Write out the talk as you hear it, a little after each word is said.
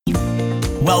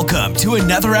Welcome to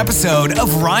another episode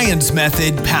of Ryan's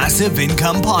Method Passive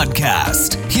Income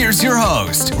Podcast. Here's your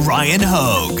host, Ryan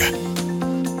Hogue.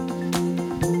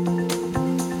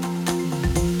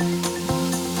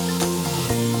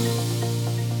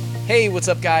 Hey, what's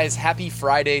up guys? Happy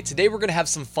Friday. Today we're going to have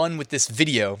some fun with this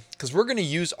video because we're going to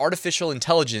use artificial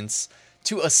intelligence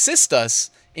to assist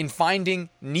us in finding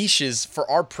niches for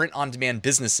our print-on-demand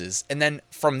businesses. And then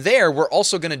from there, we're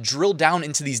also going to drill down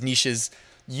into these niches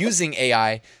using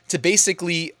AI to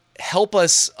basically help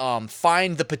us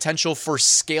find the potential for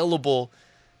scalable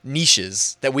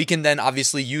niches that we can then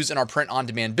obviously use in our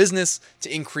print-on-demand business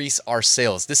to increase our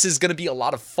sales. This is going to be a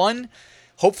lot of fun.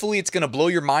 Hopefully it's going to blow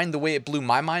your mind the way it blew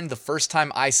my mind the first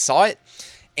time I saw it.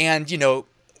 And, you know,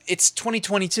 it's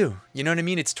 2022. You know what I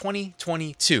mean? It's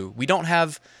 2022. We don't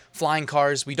have flying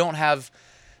cars. We don't have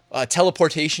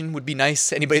teleportation would be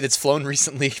nice. Anybody that's flown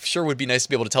recently sure would be nice to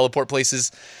be able to teleport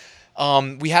places.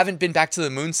 We haven't been back to the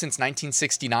moon since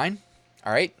 1969.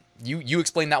 All right. You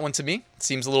explain that one to me. It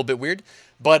seems a little bit weird,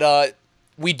 but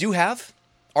we do have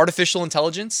artificial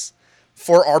intelligence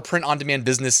for our print-on-demand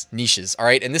business niches, all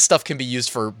right? And this stuff can be used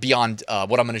for beyond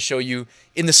what I'm going to show you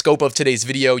in the scope of today's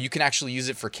video. You can actually use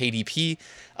it for KDP.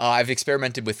 I've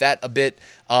experimented with that a bit.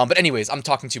 But anyways, I'm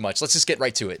talking too much. Let's just get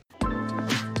right to it.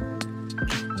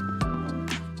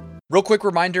 Real quick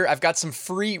reminder, I've got some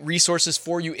free resources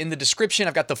for you in the description.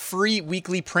 I've got the free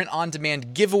weekly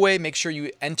print-on-demand giveaway. Make sure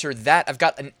you enter that. I've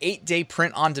got an 8-day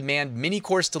print-on-demand mini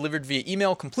course delivered via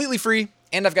email, completely free.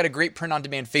 And I've got a great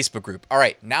print-on-demand Facebook group. All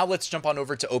right, now let's jump on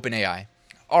over to OpenAI.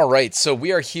 All right, so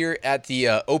we are here at the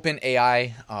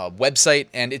OpenAI website,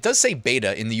 and it does say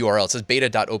beta in the URL. It says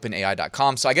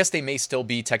beta.openai.com, so I guess they may still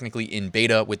be technically in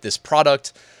beta with this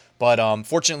product, but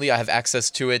fortunately I have access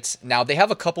to it. Now, they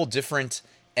have a couple different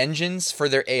engines for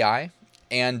their AI,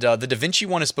 and the DaVinci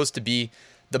one is supposed to be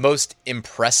the most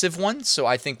impressive one, so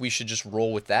I think we should just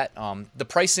roll with that. The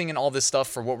pricing and all this stuff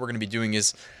for what we're going to be doing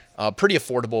is pretty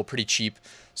affordable, pretty cheap.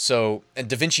 So, and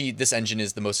DaVinci, this engine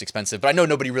is the most expensive, but I know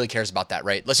nobody really cares about that,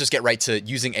 right? Let's just get right to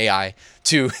using AI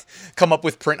to come up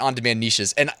with print-on-demand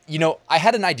niches. And, you know, I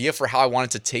had an idea for how I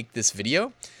wanted to take this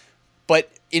video, but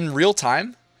in real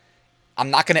time, I'm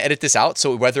not going to edit this out,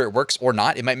 so whether it works or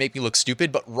not, it might make me look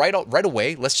stupid, but right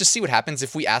away, let's just see what happens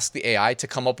if we ask the AI to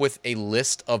come up with a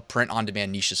list of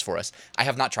print-on-demand niches for us. I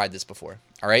have not tried this before,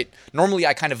 all right? Normally,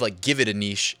 I kind of like give it a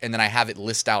niche, and then I have it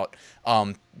list out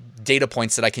data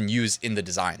points that I can use in the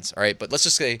designs, all right? But let's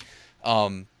just say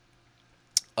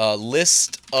a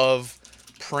list of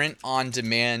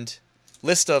print-on-demand,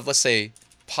 list of, let's say,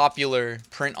 popular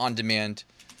print-on-demand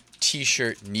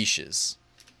t-shirt niches.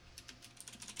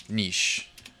 Niche.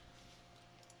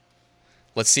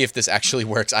 Let's see if this actually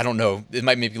works. I don't know. It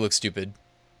might make you look stupid.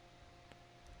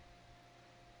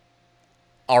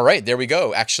 All right, there we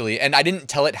go, actually. And I didn't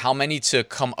tell it how many to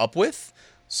come up with.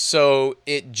 So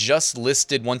it just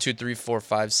listed 1, 2, 3, 4,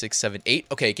 5, 6, 7, 8.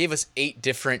 Okay, it gave us 8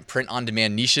 different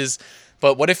print-on-demand niches.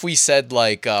 But what if we said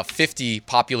like 50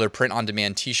 popular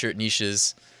print-on-demand t-shirt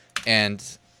niches?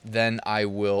 And then I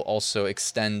will also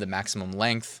extend the maximum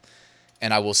length.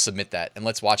 And I will submit that. And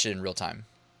let's watch it in real time.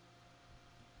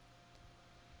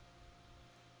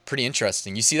 Pretty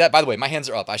interesting. You see that? By the way, my hands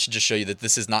are up. I should just show you that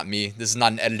this is not me. This is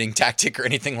not an editing tactic or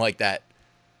anything like that.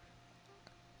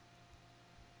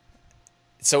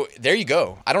 So there you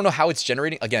go. I don't know how it's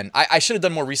generating. Again, I should have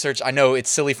done more research. I know it's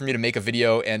silly for me to make a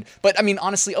video. But I mean,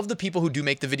 honestly, of the people who do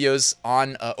make the videos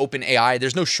on OpenAI,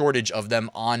 there's no shortage of them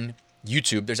on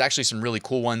YouTube. There's actually some really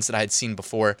cool ones that I had seen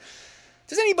before.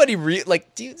 Does anybody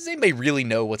does anybody really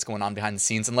know what's going on behind the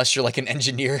scenes unless you're like an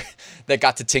engineer that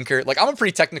got to tinker? Like, I'm a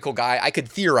pretty technical guy. I could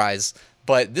theorize,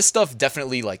 but this stuff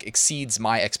definitely like exceeds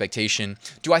my expectation.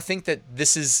 Do I think that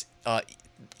this is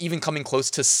even coming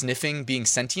close to sniffing being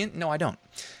sentient? No, I don't.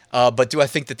 But do I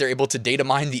think that they're able to data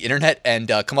mine the internet and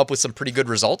come up with some pretty good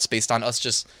results based on us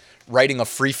just writing a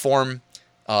free form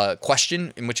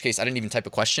question, in which case I didn't even type a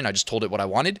question. I just told it what I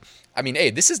wanted. I mean,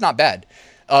 hey, this is not bad.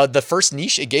 The first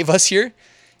niche it gave us here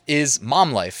is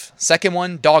mom life. Second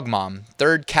one, dog mom.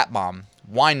 Third, cat mom.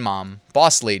 Wine mom.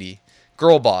 Boss lady.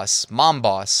 Girl boss. Mom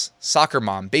boss. Soccer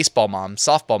mom. Baseball mom.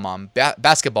 Softball mom.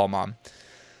 Basketball mom.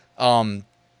 You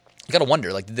gotta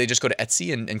wonder, like, did they just go to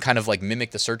Etsy and kind of like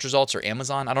mimic the search results or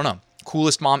Amazon? I don't know.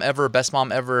 Coolest mom ever. Best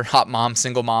mom ever. Hot mom.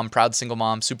 Single mom. Proud single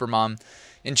mom. Super mom.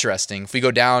 Interesting. If we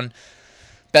go down,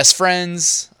 best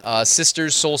friends,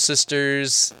 sisters, soul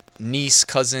sisters, niece,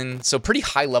 cousin. So pretty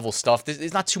high level stuff.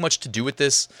 There's not too much to do with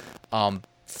this.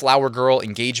 Flower girl,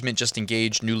 engagement, just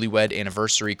engaged, newlywed,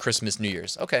 anniversary, Christmas, New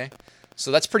Year's. Okay.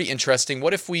 So that's pretty interesting.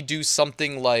 What if we do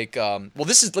something like,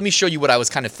 let me show you what I was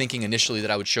kind of thinking initially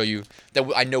that I would show you that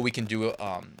I know we can do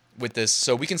with this.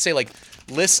 So we can say like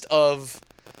list of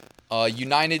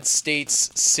United States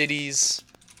cities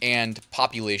and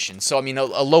population. So I mean, a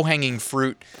low-hanging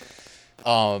fruit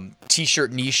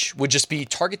t-shirt niche would just be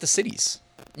target the cities.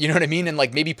 You know what I mean? And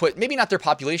like maybe not their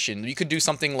population. You could do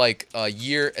something like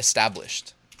year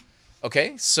established.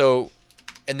 Okay, so,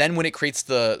 and then when it creates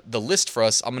the list for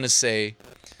us, I'm going to say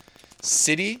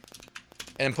city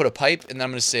and then put a pipe, and then I'm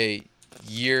going to say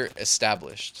year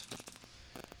established.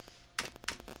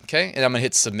 Okay, and I'm going to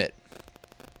hit submit.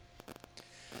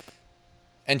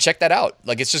 And check that out.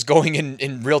 Like it's just going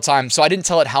in real time. So I didn't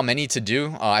tell it how many to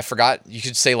do. I forgot. You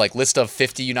could say like list of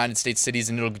 50 United States cities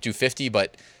and it'll do 50,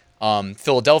 but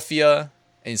Philadelphia,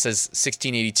 and it says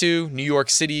 1682, New York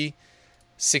City,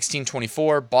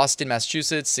 1624, Boston,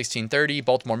 Massachusetts, 1630,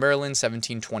 Baltimore, Maryland,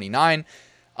 1729.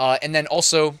 And then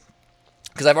also,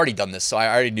 because I've already done this, so I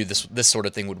already knew this sort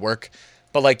of thing would work.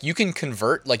 But like you can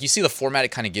convert, like you see the format it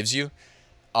kind of gives you.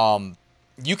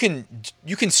 You can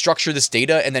structure this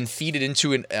data and then feed it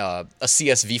into a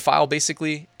CSV file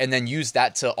basically, and then use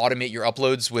that to automate your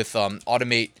uploads with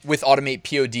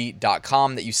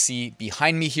automatepod.com that you see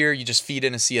behind me here. You just feed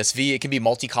in a CSV. It can be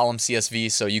multi-column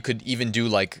CSV, so you could even do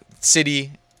like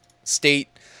city, state,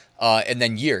 and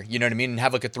then year. You know what I mean? And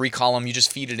have like a 3-column. You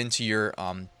just feed it into your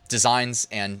designs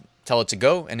and tell it to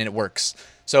go, and then it works.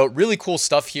 So really cool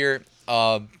stuff here.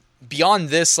 Beyond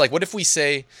this, like what if we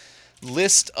say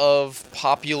list of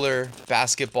popular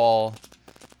basketball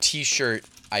t-shirt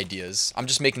ideas. I'm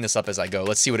just making this up as I go.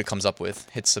 Let's see what it comes up with.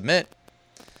 Hit submit.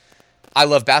 I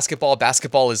love basketball.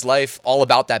 Basketball is life. All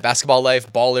about that basketball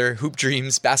life. Baller, hoop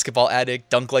dreams, basketball addict,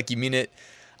 dunk like you mean it.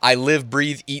 I live,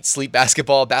 breathe, eat, sleep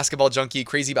basketball. Basketball junkie,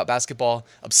 crazy about basketball,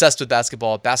 obsessed with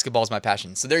basketball. Basketball is my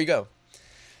passion. So there you go.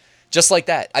 Just like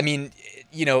that. I mean,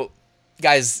 you know,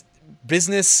 guys,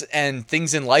 business and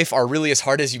things in life are really as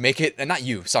hard as you make it. And not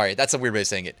you, sorry, that's a weird way of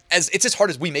saying it. It's as hard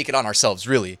as we make it on ourselves,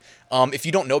 really. If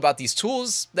you don't know about these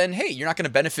tools, then hey, you're not going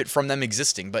to benefit from them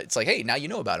existing. But it's like, hey, now you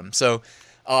know about them. So,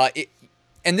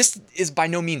 and this is by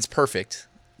no means perfect.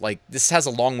 Like this has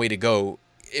a long way to go.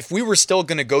 If we were still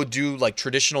going to go do like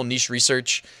traditional niche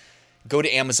research, go to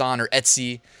Amazon or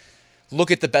Etsy, look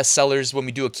at the best sellers when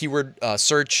we do a keyword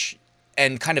search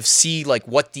and kind of see like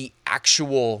what the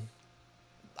actual,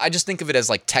 I just think of it as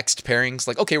like text pairings.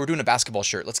 Like, okay, we're doing a basketball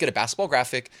shirt. Let's get a basketball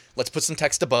graphic. Let's put some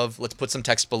text above. Let's put some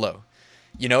text below.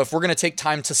 You know, if we're going to take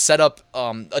time to set up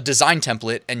a design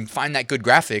template and find that good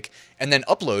graphic and then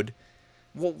upload,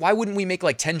 well, why wouldn't we make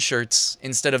like 10 shirts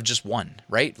instead of just one,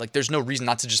 right? Like there's no reason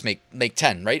not to just make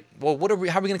 10, right? Well, how are we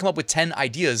going to come up with 10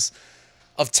 ideas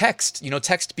of text? You know,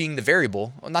 text being the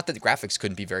variable. Well, not that the graphics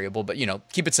couldn't be variable, but you know,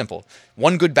 keep it simple.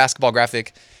 One good basketball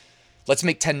graphic. Let's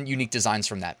make 10 unique designs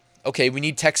from that. Okay, we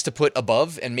need text to put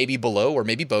above and maybe below or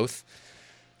maybe both.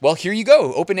 Well, here you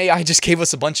go. OpenAI just gave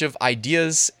us a bunch of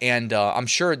ideas, and I'm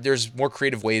sure there's more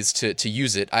creative ways to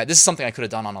use it. This is something I could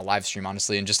have done on a live stream,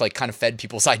 honestly, and just like kind of fed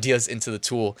people's ideas into the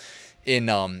tool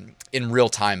in real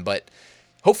time. But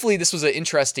hopefully this was an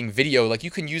interesting video. Like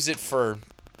you can use it for,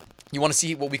 you want to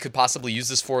see what we could possibly use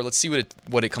this for. Let's see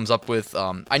what it comes up with.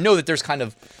 I know that there's kind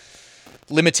of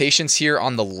limitations here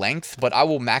on the length, but I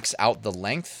will max out the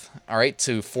length, all right,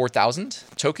 to 4,000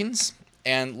 tokens.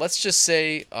 And let's just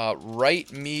say,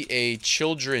 write me a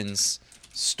children's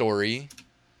story.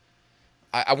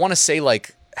 I want to say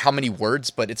like how many words,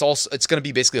 but it's going to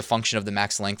be basically a function of the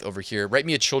max length over here. Write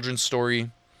me a children's story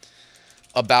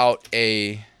about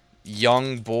a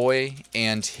young boy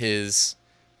and his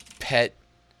pet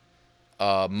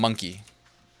monkey.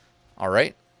 All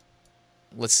right,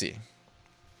 let's see.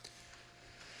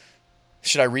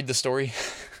 Should I read the story?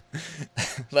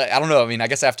 I don't know. I mean, I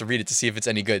guess I have to read it to see if it's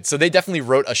any good. So they definitely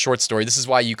wrote a short story. This is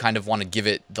why you kind of want to give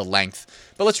it the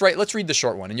length. But let's read the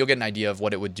short one, and you'll get an idea of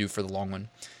what it would do for the long one.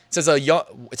 It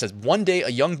says one day a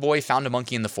young boy found a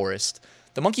monkey in the forest.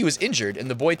 The monkey was injured, and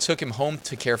the boy took him home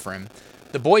to care for him.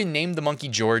 The boy named the monkey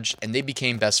George, and they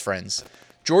became best friends.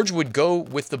 George would go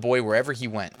with the boy wherever he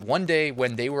went. One day,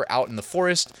 when they were out in the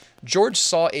forest, George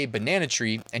saw a banana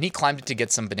tree, and he climbed it to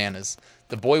get some bananas.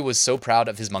 The boy was so proud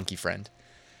of his monkey friend.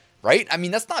 Right? I mean,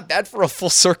 that's not bad for a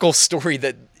full circle story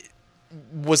that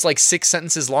was like 6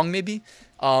 sentences long, maybe.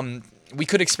 We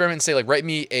could experiment and say, like, write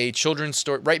me a children's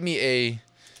story. Write me a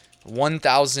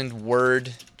 1,000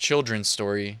 word children's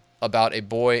story about a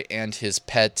boy and his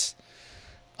pet.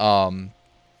 You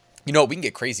know, we can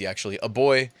get crazy, actually. A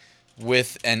boy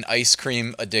with an ice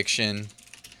cream addiction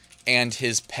and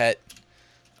his pet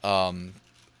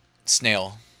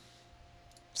snail.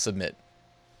 Submit.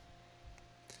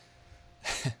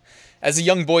 As a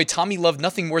young boy, Tommy loved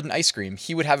nothing more than ice cream.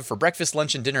 He would have it for breakfast,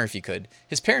 lunch, and dinner if he could.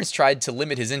 His parents tried to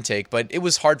limit his intake, but it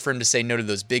was hard for him to say no to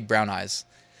those big brown eyes.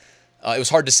 It was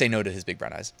hard to say no to his big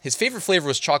brown eyes. His favorite flavor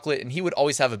was chocolate, and he would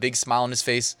always have a big smile on his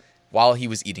face while he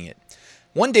was eating it.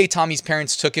 One day, Tommy's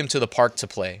parents took him to the park to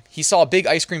play. He saw a big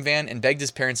ice cream van and begged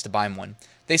his parents to buy him one.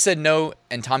 They said no,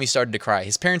 and Tommy started to cry.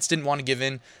 His parents didn't want to give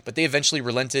in, but they eventually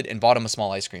relented and bought him a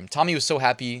small ice cream. Tommy was so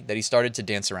happy that he started to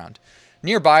dance around.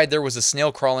 Nearby, there was a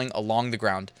snail crawling along the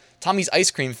ground. Tommy's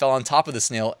ice cream fell on top of the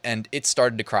snail, and it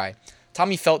started to cry.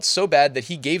 Tommy felt so bad that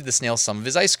he gave the snail some of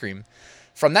his ice cream.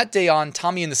 From that day on,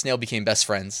 Tommy and the snail became best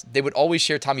friends. They would always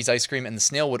share Tommy's ice cream, and the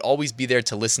snail would always be there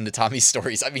to listen to Tommy's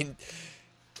stories. I mean,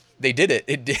 they did it.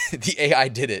 The AI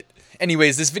did it.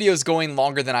 Anyways, this video is going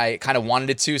longer than I kind of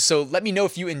wanted it to, so let me know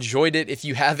if you enjoyed it, if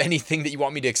you have anything that you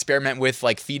want me to experiment with,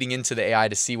 like feeding into the AI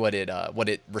to see what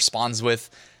it responds with.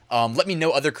 Let me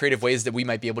know other creative ways that we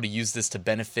might be able to use this to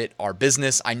benefit our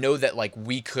business. I know that like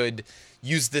we could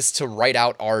use this to write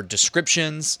out our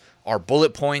descriptions, our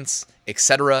bullet points,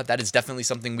 etc. That is definitely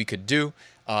something we could do.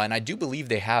 And I do believe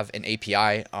they have an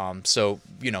API. So,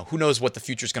 who knows what the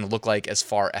future is going to look like as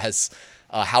far as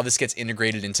how this gets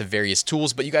integrated into various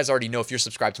tools. But you guys already know, if you're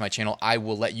subscribed to my channel, I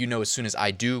will let you know as soon as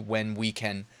I do when we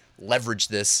can leverage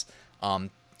this.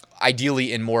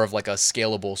 Ideally in more of like a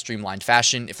scalable, streamlined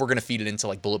fashion, if we're going to feed it into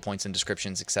like bullet points and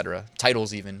descriptions, etc.,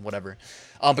 titles even, whatever.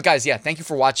 But guys, yeah, thank you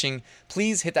for watching.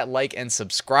 Please hit that like and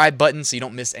subscribe button so you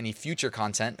don't miss any future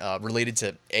content related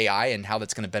to AI and how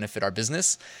that's going to benefit our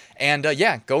business. And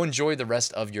yeah, go enjoy the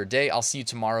rest of your day. I'll see you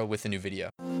tomorrow with a new video.